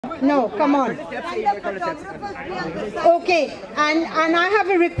No, come on. Okay, and I have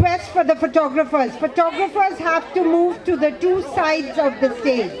a request for the photographers. Photographers have to move to the two sides of the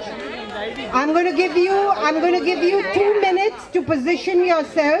stage. I'm going to give you 2 minutes to position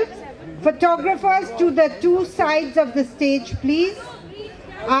yourselves. Photographers to the two sides of the stage, please.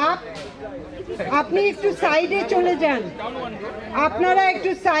 আপনি একটু সাইডে চলে যান, আপনারা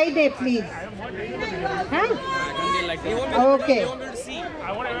একটু সাইডে please. হ্যাঁ, okay.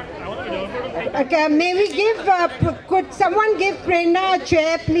 Okay, may we give, could someone give Prerna a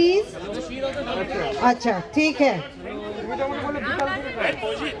chair please? अच्छा, ठीक है।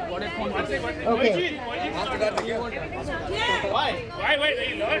 Okay.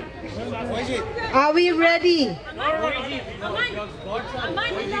 Are we ready?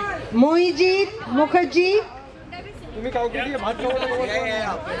 Mohijit Mukherjee.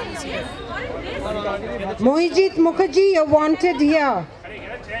 Mohijit Mukherjee, you're wanted here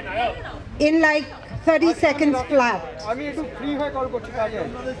in like 30 seconds flat.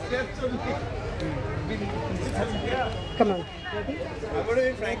 Come on.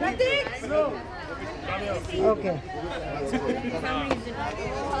 Okay.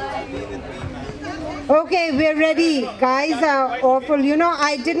 Okay, we're ready. Guys are awful. You know,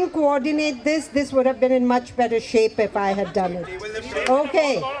 I didn't coordinate this. This would have been in much better shape if I had done it.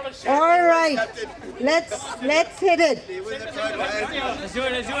 Okay. All right. Let's hit it. Let's do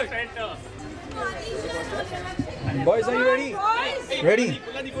it. Boys, are you ready? Ready?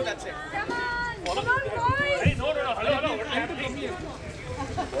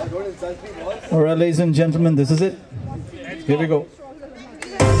 All right, ladies and gentlemen, this is it. Here we go.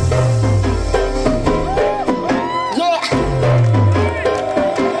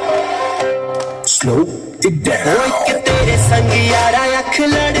 Slow it down. तेरे संग यारा अख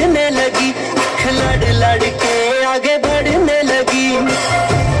लड़ने लगी, अख लड़ के आगे बढ़ने लगी।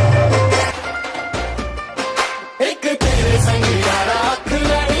 एक तेरे संग यारा अख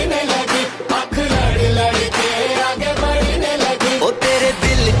लड़ने लगी, अख लड़ के आगे बढ़ने लगी। ओ तेरे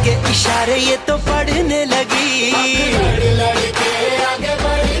दिल के इशारे ये तो पढ़ने लगी, लड़ के आगे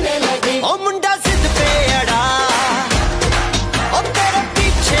बढ़ने लगी। ओ मुंडा जिद पे अड़ा, ओ तेरे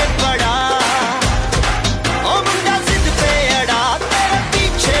पीछे पड़ा। ओ मुंडा जिद पे अड़ा, तेरे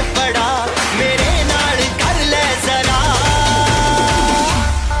पीछे पड़ा। मेरे नाल कर ले जरा।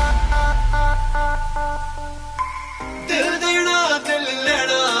 दिल देना दिल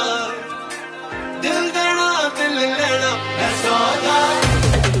लेना, दिल देना दिल लेना। है सौदा,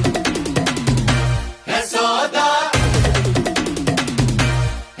 है सौदा,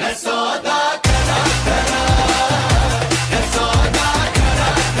 है सौदा करा करा। है सौदा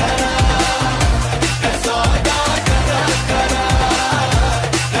करा करा, है सौदा करा करा,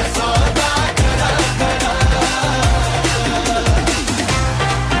 है सौदा करा करा।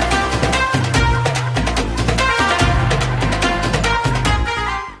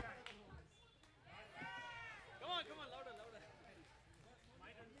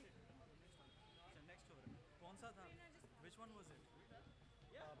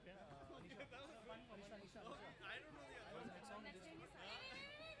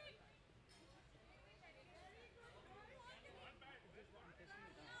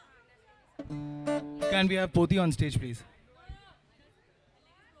 Can we have Poti on stage, please?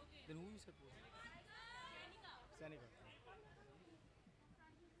 Then who is supposed?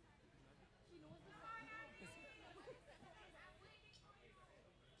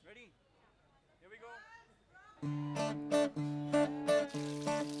 Ready? Here we go.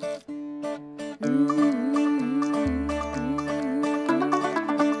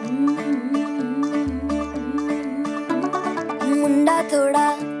 मुंडा थोड़ा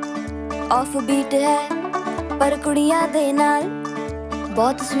ऑफ बीट है पर कुड़ियां दे नाल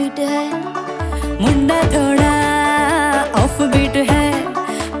बहुत स्वीट है। मुंडा थोड़ा ऑफ बीट है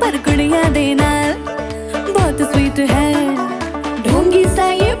पर कुड़ियां दे नाल बहुत स्वीट है। ढोंगी सा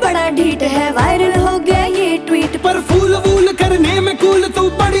ये बड़ा ढीठ है, वायरल हो गया ये ट्वीट पर फूल वूल करने में कूल तू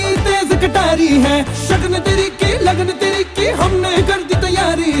बड़ी तेज कटारी है। शगन तेरी की लगन तेरी की हमने कर दी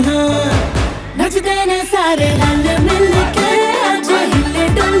तैयारी है। नचते ने सारे रल मिल के आज हिले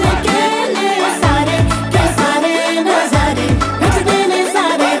डुल के ले सारे के सारे नजारे। नचते ने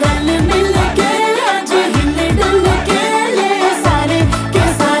सारे रल मिल के आज हिले डुल के ले सारे के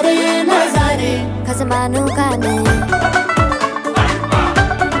सारे नजारे। खसमानू खाने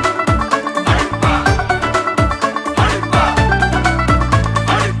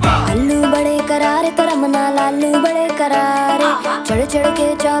आलू बड़े करारे तो रमना लालू बड़े करारे। चढ़ चढ़ के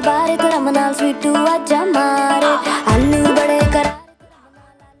चौबारे तो रमना स्वीटू आजा मारे। आलू बड़े करारे तो रमना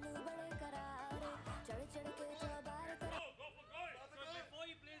लालू बड़े करारे। चढ़ चढ़ के चौबारे तो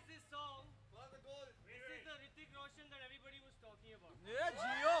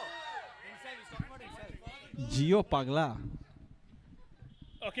Gio Pagla.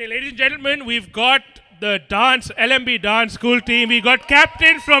 Okay, ladies and gentlemen, we've got the LMB dance school team. We got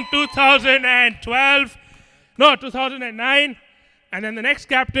captain from 2012, no, 2009, and then the next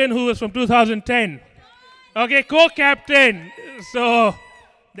captain who was from 2010. Okay, co-captain. So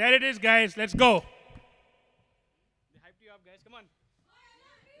there it is, guys. Let's go. They hyped you up, guys. Come on.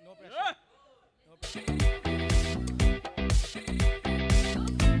 No pressure. No pressure.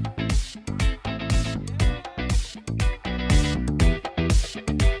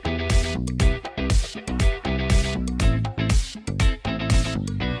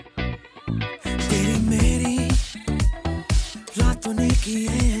 तेरी मेरी रातों ने किए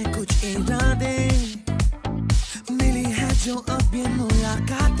हैं कुछ इरादे मिली है जो अब ये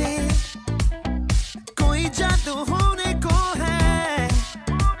मुलाकातें कोई जादू होने को है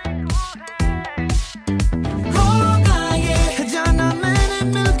होगा ये जाना मैंने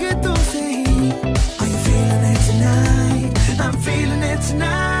मिलके तुमसे ही Are you feeling it tonight? I'm feeling it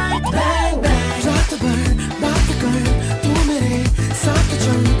tonight Bang bang रात भर बात कर तू मेरे साथ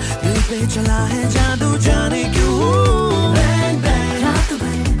चल दिल पे चला है जादू जाने क्यों Bang bang रात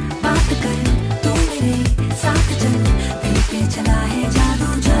भर बात कर तू मेरे साथ चल दिल पे चला है जादू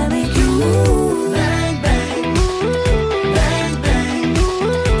जाने क्यों Bang bang Bang bang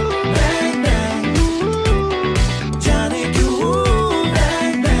Bang bang जाने क्यों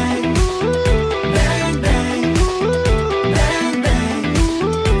Bang bang Bang bang Bang bang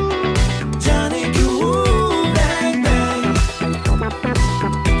जाने क्यों Bang bang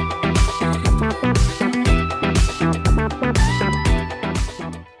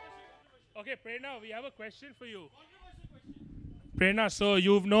Okay, Prerna, we have a question for you. Prerna, so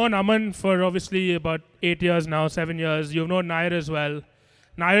you've known Aman for obviously about 8 years now, 7 years. You've known Nair as well.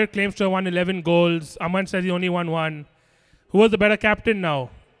 Nair claims to have won 11 goals. Aman says he only won 1. Who was the better captain now?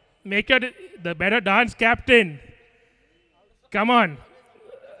 Make your the better dance captain. Come on.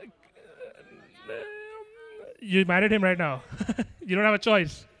 You married him right now. You don't have a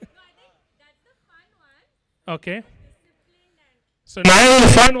choice. Okay. So Nair was the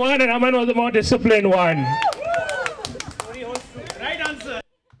fun one and Aman was the more disciplined one. Right answer.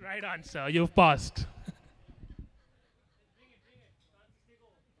 Right answer. You've passed.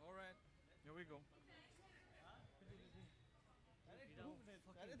 Alright, here we go.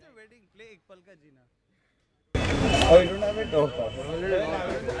 It's a wedding. Play Ek Pal Ka Jeena. Oh, you don't have it? Oh,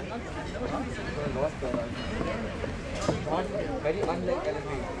 very unlike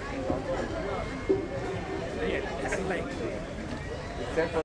LMB.